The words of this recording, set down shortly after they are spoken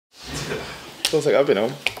Don't think I've been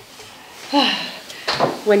home.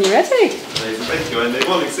 When you're ready. Amazing, thank you, Andy.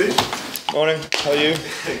 Morning, Steve. Morning, how are you?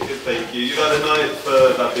 Good, thank you. You've had a night for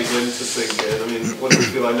that big win to sink in. I mean, what do you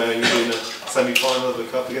feel like knowing you're doing a semi-final of the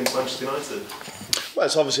Cup against Manchester United? Well,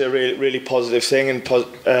 it's obviously a really positive thing and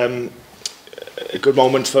a good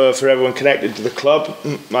moment for everyone connected to the club.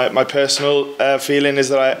 My personal feeling is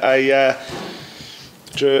that I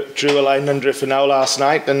drew a line under it for now last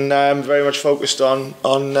night, and very much focused on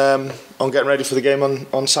getting ready for the game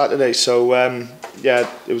on Saturday. So yeah,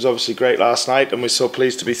 it was obviously great last night, and we're so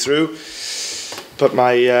pleased to be through. But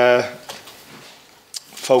my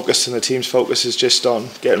focus and the team's focus is just on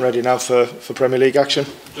getting ready now for Premier League action.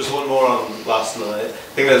 Just one more on last night.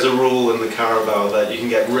 I think there's a rule in the Carabao that you can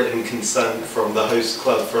get written consent from the host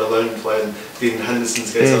club for a loan player. In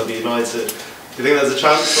Henderson's case, that'll be United. Do you think there's a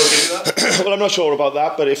chance they'll give you that? Well, I'm not sure about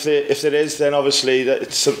that, but if there is, then obviously that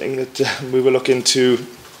it's something that we were looking to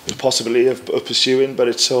possibly of pursuing. But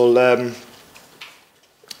it's all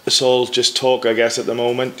just talk, I guess, at the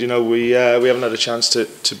moment. You know, we haven't had a chance to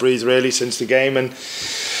breathe really since the game, and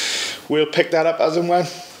we'll pick that up as and when.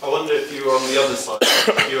 I wonder if you were on the other side,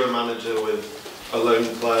 if you were a manager with a lone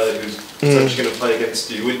player who's potentially going to play against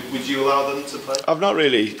you, would you allow them to play? I've not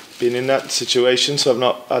really been in that situation, so I've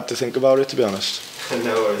not had to think about it, to be honest.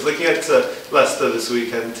 No worries. Looking at Leicester this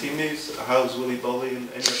weekend, team news, how's Willy Bolly and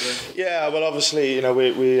any other? Yeah, well, obviously, you know,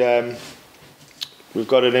 we've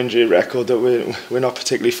got an injury record that we're not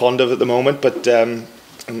particularly fond of at the moment, but and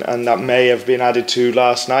that may have been added to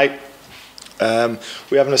last night.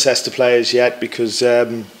 We haven't assessed the players yet because they're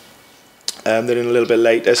in a little bit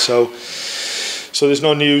later, so there's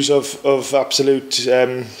no news of absolute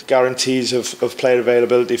guarantees of player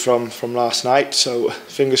availability from last night. So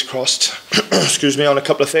fingers crossed, excuse me, on a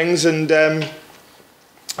couple of things. And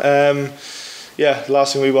yeah, the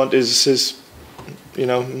last thing we want is you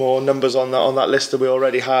know, more numbers on that list that we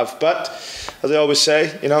already have. But as I always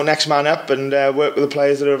say, you know, next man up and work with the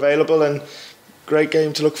players that are available, and great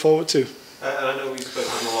game to look forward to. And I know we've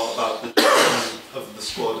spoken a lot about the of the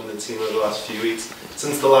squad and the team over the last few weeks.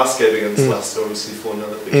 Since the last game against Leicester, obviously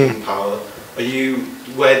 4-0 at the King Power,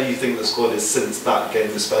 where do you think the squad is since that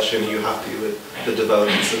game especially, and are you happy with the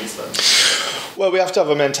development since then? Well, we have to have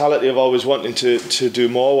a mentality of always wanting to do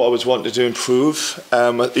more, always wanting to improve.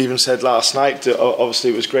 I even said last night that obviously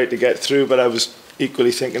it was great to get through, but I was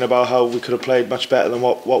equally thinking about how we could have played much better than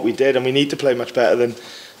what we did, and we need to play much better than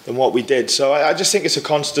what we did. So I just think it's a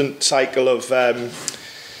constant cycle of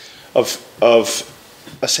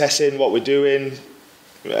assessing what we're doing,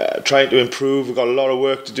 trying to improve. We've got a lot of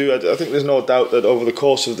work to do. I think there's no doubt that over the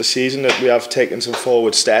course of the season that we have taken some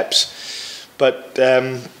forward steps, but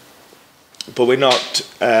we're not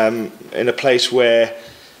in a place where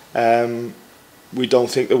we don't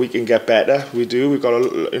think that we can get better. We do. We've got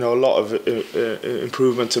a lot of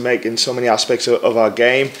improvement to make in so many aspects of our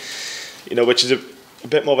game, you know, which is a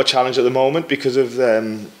bit more of a challenge at the moment because of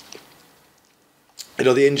you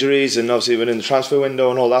know, the injuries, and obviously we're in the transfer window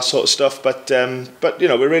and all that sort of stuff. But you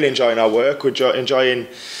know, we're really enjoying our work. We're enjoying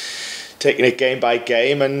taking it game by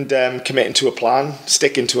game and committing to a plan,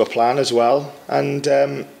 sticking to a plan as well. And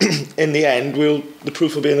in the end, the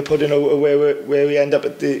proof will be in the pudding of where we end up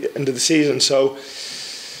at the end of the season. So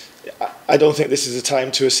I don't think this is the time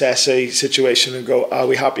to assess a situation and go, are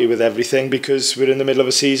we happy with everything? Because we're in the middle of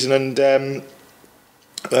a season, and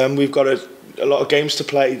we've got a lot of games to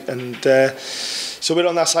play, and so we're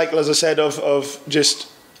on that cycle, as I said, of just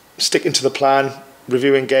sticking to the plan,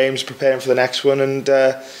 reviewing games, preparing for the next one, and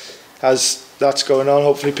as that's going on,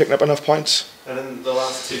 hopefully picking up enough points. And in the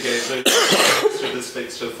last two games, this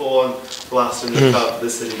fixture 4-1, last in the Cup,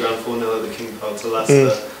 this City Ground 4-0 at the King Power to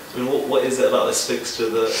Leicester. I mean, what is it about this fixture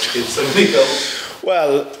that gives so many goals?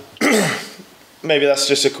 Well, maybe that's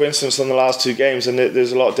just a coincidence on the last two games, and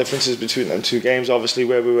there's a lot of differences between them two games, obviously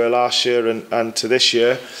where we were last year and to this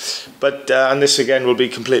year, but and this again will be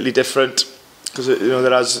completely different because you know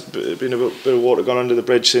there has been a bit of water gone under the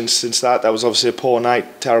bridge since that. That was obviously a poor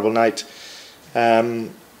night, terrible night a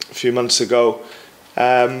few months ago,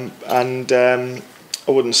 and I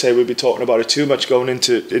wouldn't say we'd be talking about it too much going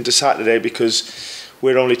into Saturday because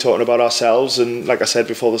we're only talking about ourselves. And like I said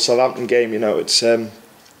before the Southampton game, you know, it's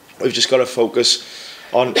we've just got to focus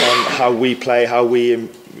on how we play, how we,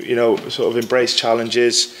 you know, sort of embrace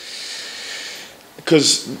challenges,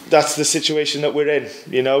 because that's the situation that we're in.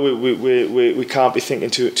 You know, we can't be thinking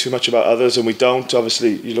too much about others, and we don't.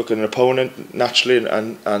 Obviously, you look at an opponent naturally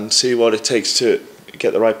and see what it takes to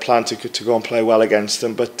get the right plan to go and play well against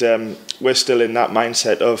them. But we're still in that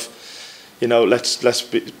mindset of, you know, let's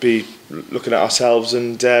be looking at ourselves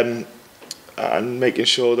and making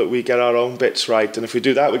sure that we get our own bits right. And if we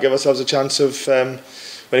do that, we give ourselves a chance of,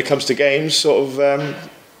 when it comes to games, sort of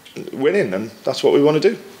winning, and that's what we want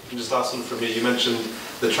to do. Just last one from me. You mentioned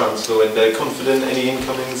the transfer window. Confident any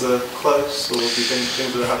incomings are close, or do you think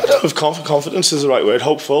things are happening? I don't know if confidence is the right word.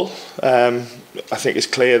 Hopeful. I think it's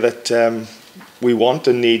clear that we want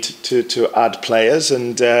and need to add players,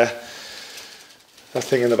 and that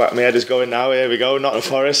thing in the back of my head is going now. Here we go, Nottingham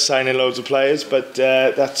Forest signing loads of players, but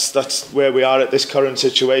that's where we are at this current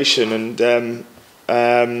situation, and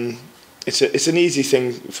it's an easy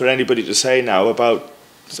thing for anybody to say now about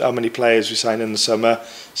how many players we sign in the summer.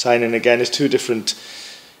 Signing again is two different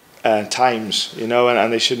times, you know,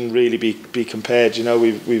 and they shouldn't really be compared. You know,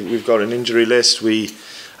 we've got an injury list. We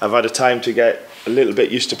have had a time to get a little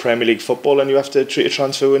bit used to Premier League football, and you have to treat a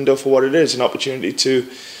transfer window for what it is, an opportunity to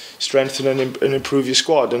strengthen and improve your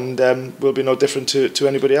squad, and we'll be no different to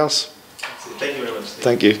anybody else. Thank you very much.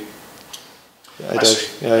 Thank you.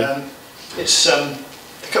 The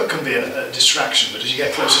cup can be a distraction, but as you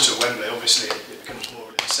get closer to Wembley, obviously it becomes more of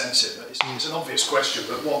an incentive. It's an obvious question,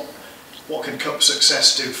 but what can cup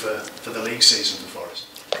success do for the league season for Forest?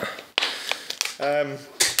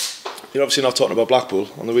 You're obviously not talking about Blackpool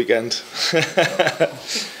on the weekend.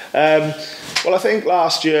 Well, I think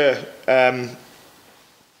last year, I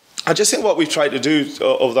just think what we've tried to do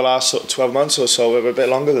over the last sort of 12 months or so, a bit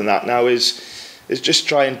longer than that now, is just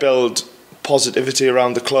try and build positivity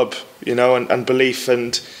around the club, you know, and belief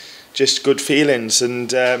and just good feelings.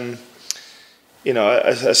 And you know,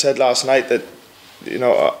 I said last night that, you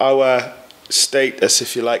know, our status,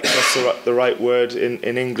 if you like, if that's the right word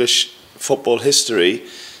in English football history,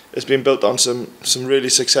 has been built on some really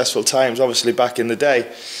successful times, obviously back in the day,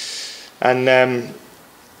 and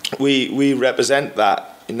we represent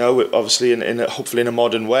that, you know, obviously hopefully in a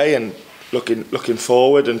modern way, and looking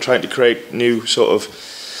forward and trying to create new sort of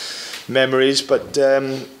memories. But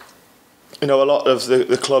you know, a lot of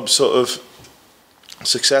the club's sort of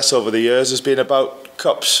success over the years has been about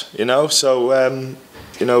cups, you know, so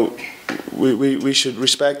you know, we should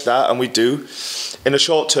respect that, and we do. In a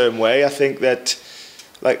short-term way, I think that,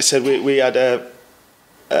 like I said, we had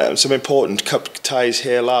some important cup ties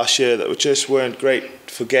here last year that just weren't great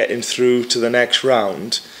for getting through to the next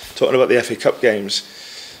round. Talking about the FA Cup games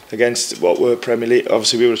against what were Premier League.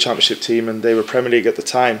 Obviously, we were a Championship team and they were Premier League at the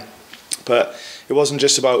time. But it wasn't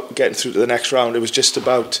just about getting through to the next round. It was just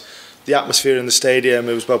about the atmosphere in the stadium.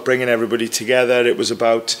 It was about bringing everybody together. It was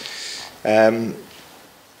about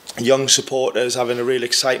young supporters having a real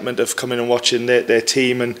excitement of coming and watching their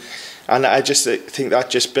team, and I just think that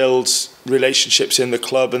just builds relationships in the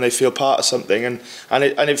club, and they feel part of something, and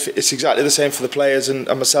it's exactly the same for the players and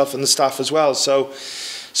myself and the staff as well. So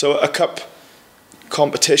a cup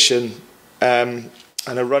competition and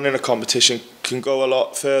a run in a competition can go a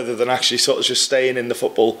lot further than actually sort of just staying in the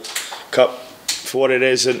football cup for what it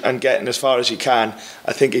is and getting as far as you can.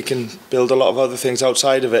 I think it can build a lot of other things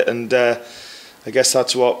outside of it, and I guess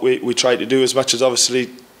that's what we try to do, as much as obviously,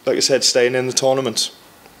 like I said, staying in the tournament.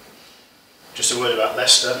 Just a word about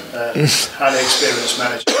Leicester. Highly experienced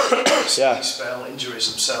manager. Yeah. Spell injuries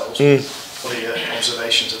themselves. What are your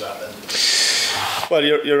observations of that then? Well,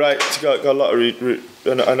 you're right. Got a lot of.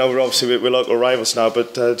 I know we're local rivals now,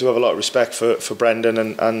 but do have a lot of respect for Brendan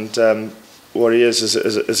and what he is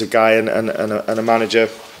as a guy and a manager,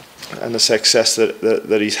 and the success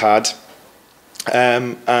that he's had.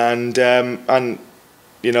 And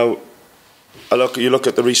you know, you look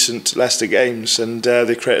at the recent Leicester games, and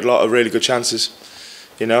they created a lot of really good chances,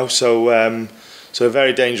 you know. So a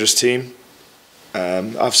very dangerous team.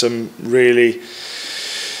 Have some really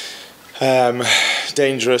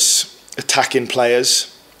dangerous attacking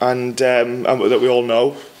players, and that we all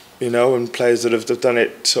know, you know, and players that have done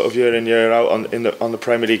it sort of year in year out on the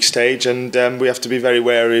Premier League stage, and we have to be very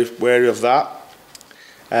wary of that.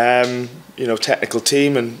 You know, technical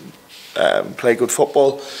team and play good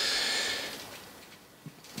football.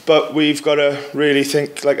 But we've got to really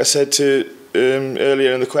think, like I said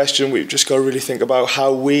earlier in the question, we've just got to really think about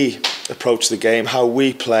how we approach the game, how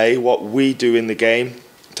we play, what we do in the game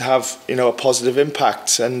to have, you know, a positive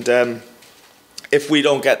impact. And if we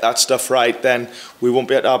don't get that stuff right, then we won't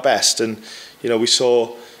be at our best. And, you know, we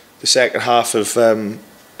saw the second half of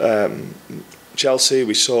Chelsea,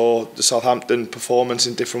 we saw the Southampton performance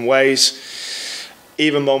in different ways.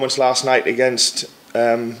 Even moments last night against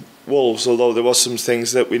Wolves, although there was some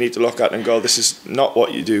things that we need to look at and go, this is not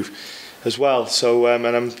what you do as well. So and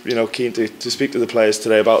I'm, you know, keen to speak to the players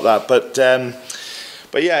today about that. But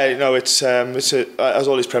yeah, you know, it's as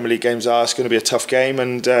all these Premier League games are, it's going to be a tough game,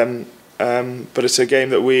 and but it's a game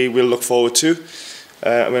that we will look forward to.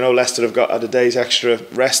 We know Leicester have had a day's extra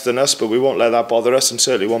rest than us, but we won't let that bother us, and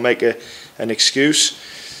certainly won't make an excuse.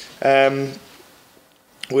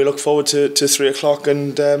 We look forward to 3 o'clock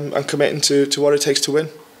and committing to what it takes to win.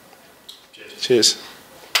 Cheers.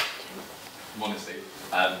 Morning, Steve.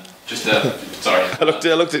 Sorry. I looked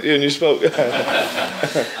at you and you spoke. Just a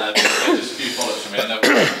few follow-ups from me. I know, of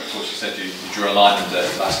course, you said you drew a line under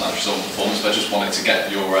last night's result and performance, but I just wanted to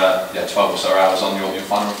get your 12 or so hours on your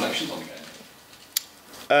final reflections on the game.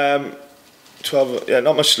 12. Yeah,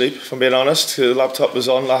 not much sleep, if I'm being honest. The laptop was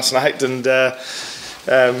on last night and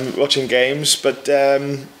watching games, but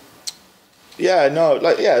like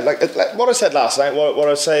what I said last night, what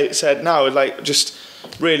I said now, like just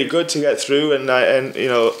really good to get through, and you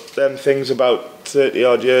know, them things about 30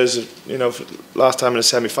 odd years of, you know, last time in a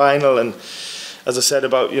semi-final, and as I said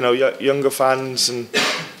about, you know, younger fans and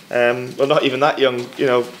well, not even that young, you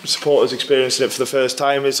know, supporters experiencing it for the first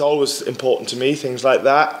time. It's always important to me, things like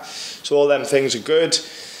that. So all them things are good.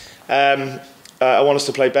 I want us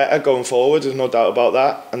to play better going forward, there's no doubt about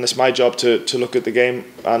that, and it's my job to look at the game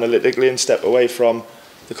analytically and step away from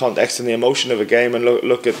the context and the emotion of a game and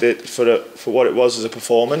look at it for what it was as a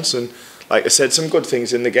performance. And like I said, some good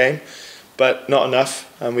things in the game, but not enough,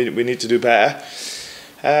 and we need to do better.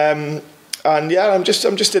 And yeah, I'm just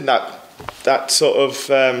in that sort of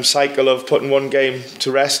cycle of putting one game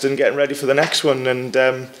to rest and getting ready for the next one. And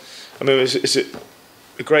I mean, it's a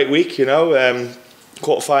great week, you know,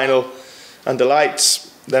 quarter-final under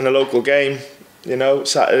lights, then a local game, you know,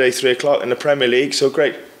 Saturday 3 o'clock in the Premier League. So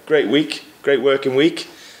great week, great working week,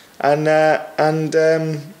 and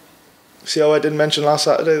see how I didn't mention last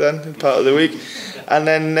Saturday then, part of the week, and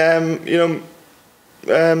then you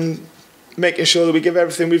know, making sure that we give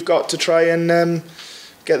everything we've got to try and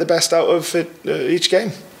get the best out of it, each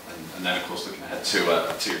game. And then of course looking ahead to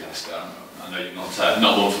Leicester. I know you're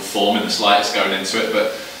not one for form in the slightest going into it,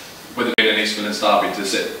 but with it being an East Midlands derby,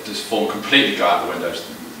 does form completely go out the window?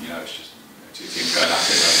 You know, it's just two teams going at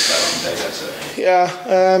it on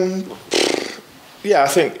the day. Yeah, I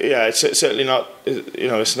think it's certainly not. You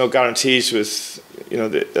know, it's no guarantees with, you know,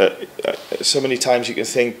 so many times you can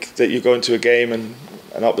think that you go into a game and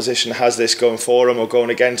an opposition has this going for them or going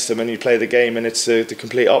against them, and you play the game and it's the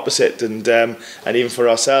complete opposite. And even for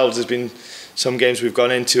ourselves, there's been some games we've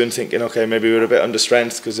gone into and thinking, okay, maybe we're a bit under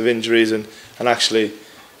strength because of injuries, and actually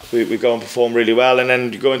we go and perform really well, and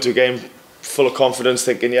then you go into a game full of confidence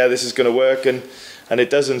thinking, yeah, this is going to work, and it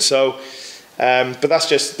doesn't. So but that's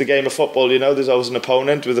just the game of football, you know. There's always an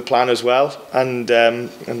opponent with a plan as well, and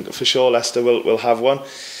for sure Leicester will have one.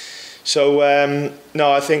 So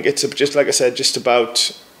no, I think it's just like I said, just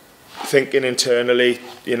about thinking internally,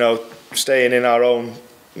 you know, staying in our own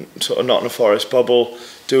sort of Nottingham Forest bubble,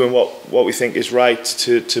 doing what we think is right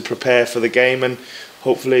to prepare for the game, and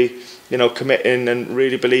hopefully, you know, committing and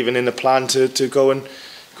really believing in the plan to go and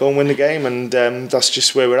win the game, and that's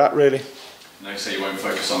just where we're at, really. I know you say you won't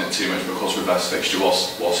focus on it too much, but of course reverse fixture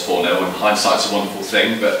was 4-0, and hindsight's a wonderful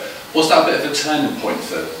thing, but was that a bit of a turning point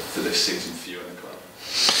for this season for you and the club?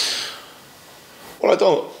 Well,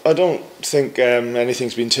 I don't think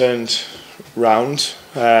anything's been turned round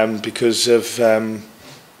because of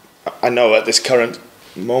I know at this current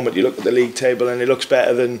moment you look at the league table and it looks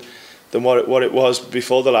better than what it was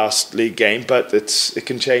before the last league game, but it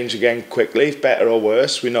can change again quickly, better or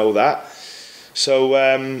worse, we know that. So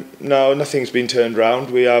no, nothing's been turned round.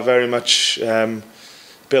 We are very much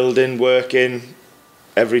building, working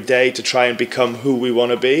every day to try and become who we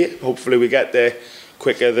want to be. Hopefully we get there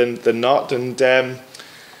quicker than not, and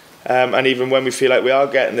even when we feel like we are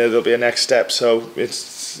getting there, there'll be a next step. So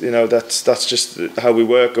it's, you know, that's just how we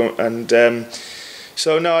work, and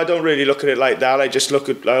so no, I don't really look at it like that. I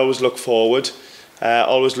always look forward,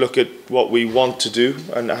 always look at what we want to do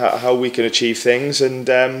and how we can achieve things, and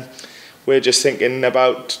we're just thinking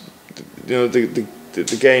about, you know, the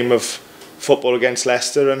game of football against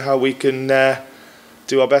Leicester and how we can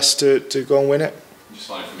do our best to go and win it. Just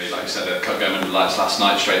fine for me, like you said, a cup game under lights last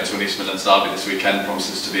night, straight into an East Midlands derby this weekend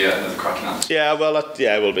promises to be another cracking atmosphere. Yeah, well,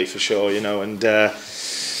 it will be for sure, you know, and I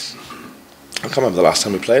can't remember the last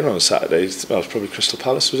time we played on a Saturday. Well, it was probably Crystal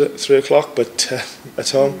Palace, was it, 3 o'clock, but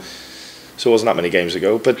at home. So it wasn't that many games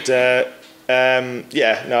ago, but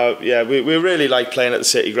we really like playing at the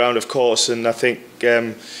City Ground, of course, and I think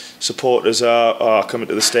supporters are coming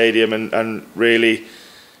to the stadium and really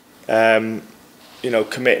you know,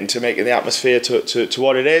 committing to making the atmosphere to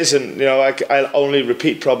what it is. And you know, I'll only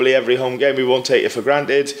repeat probably every home game, we won't take it for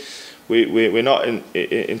granted. We're not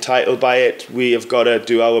entitled by it. We have got to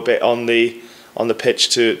do our bit on the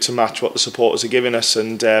pitch to match what the supporters are giving us,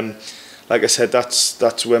 and like I said,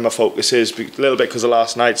 that's where my focus is, a little bit because of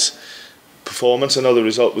last night's performance. I know the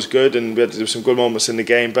result was good, and there were some good moments in the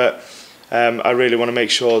game, but I really want to make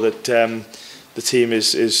sure that the team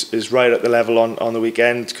is right at the level on the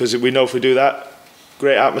weekend, because we know if we do that,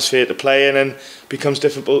 great atmosphere to play in, and becomes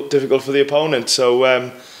difficult for the opponent.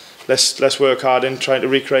 So let's work hard in trying to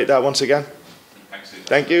recreate that once again. Thanks, Steve.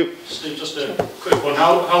 Thank you. Steve, just a quick one.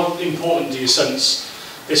 How important do you sense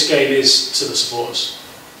this game is to the supporters?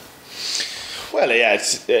 Well, yeah,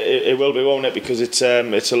 it will be, won't it? Because it's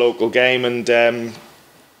a local game, and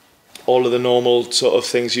all of the normal sort of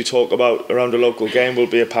things you talk about around a local game will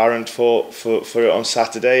be apparent for it on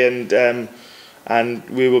Saturday, and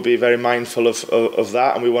we will be very mindful of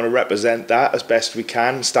that, and we want to represent that as best we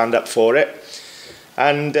can, stand up for it,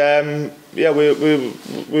 and yeah,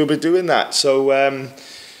 we'll be doing that. So,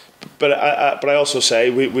 but I also say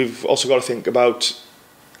we've also got to think about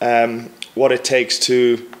what it takes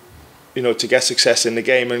to get success in the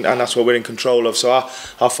game, and that's what we're in control of. So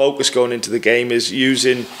our focus going into the game is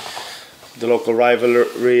using the local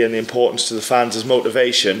rivalry and the importance to the fans as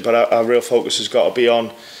motivation, but our real focus has got to be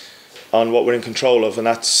on what we're in control of, and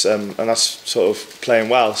that's sort of playing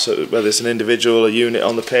well. So whether it's an individual, a unit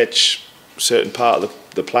on the pitch, certain part of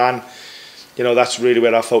the plan, that's really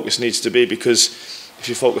where our focus needs to be, because if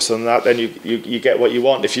you focus on that, then you get what you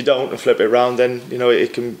want. If you don't and flip it around, then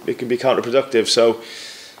it can be counterproductive. So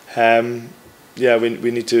yeah,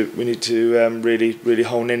 we need to really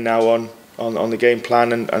hone in now on the game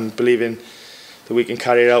plan, and believing that we can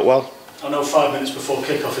carry it out well. I know 5 minutes before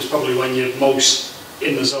kick-off is probably when you're most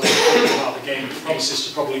in the zone about the game. It promises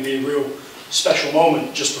to probably be a real special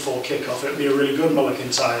moment just before kick-off. It'll be a really good Mulligan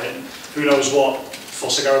tie, and who knows what for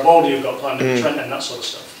Garibaldi you've got planned in Trent and that sort of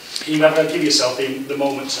stuff. Can you ever give yourself the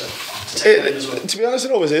moment to take it in as well? To be honest,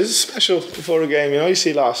 it always is special before a game. You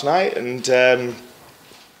see last night, and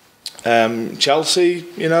Chelsea,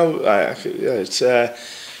 it's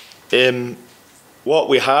what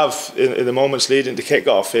we have in the moments leading to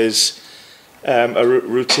kick-off is a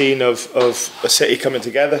routine of a city coming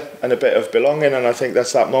together and a bit of belonging, and I think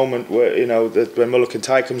that's that moment where that when Mulligan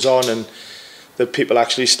tie comes on, and that people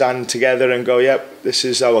actually stand together and go, yep, this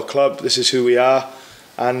is our club, this is who we are,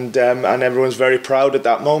 and everyone's very proud at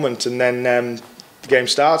that moment, and then the game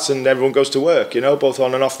starts and everyone goes to work, both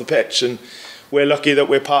on and off the pitch, and we're lucky that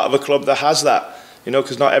we're part of a club that has that,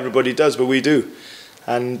 because not everybody does, but we do.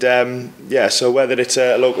 And yeah, so whether it's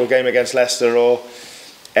a local game against Leicester or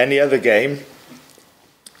any other game,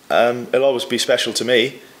 it'll always be special to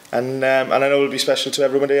me, and I know it'll be special to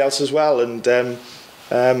everybody else as well. And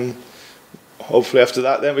hopefully after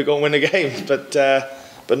that, then we go and win the game. But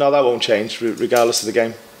no, that won't change regardless of the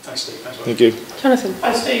game. Thanks, Steve. Thank you. Jonathan.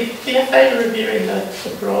 Hi, Steve. The FA were reviewing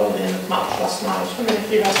the brawl in the match last night. I was wondering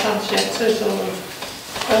if you had a chance yet to sort of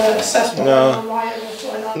assess why it was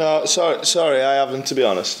going on. No, sorry, I haven't, to be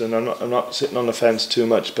honest, and I'm not sitting on the fence too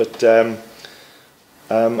much, but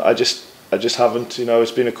I just haven't.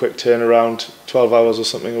 It's been a quick turnaround, 12 hours or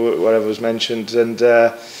something, or whatever was mentioned, and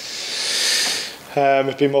it's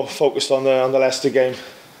been more focused on the Leicester game.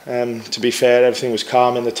 To be fair, everything was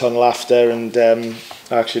calm in the tunnel after, and I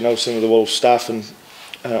actually know some of the Wolves staff, and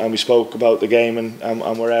we spoke about the game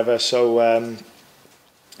and wherever. So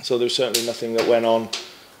there was certainly nothing that went on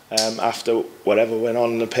after whatever went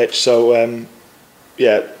on the pitch. So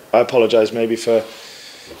yeah, I apologise maybe for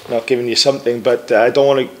not giving you something, but I don't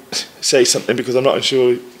want to say something because I'm not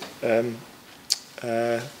sure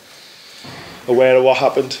aware of what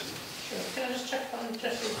happened. Can I just check on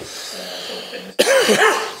Jesse's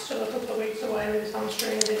still a couple of weeks away with his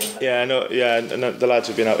hamstring? Yeah, no, yeah, and the lads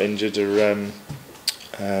have been out injured or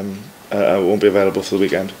won't be available for the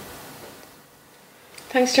weekend.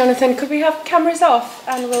 Thanks, Jonathan. Could we have cameras off,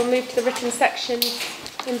 and we'll move to the written section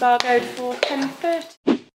embargoed for 10:30.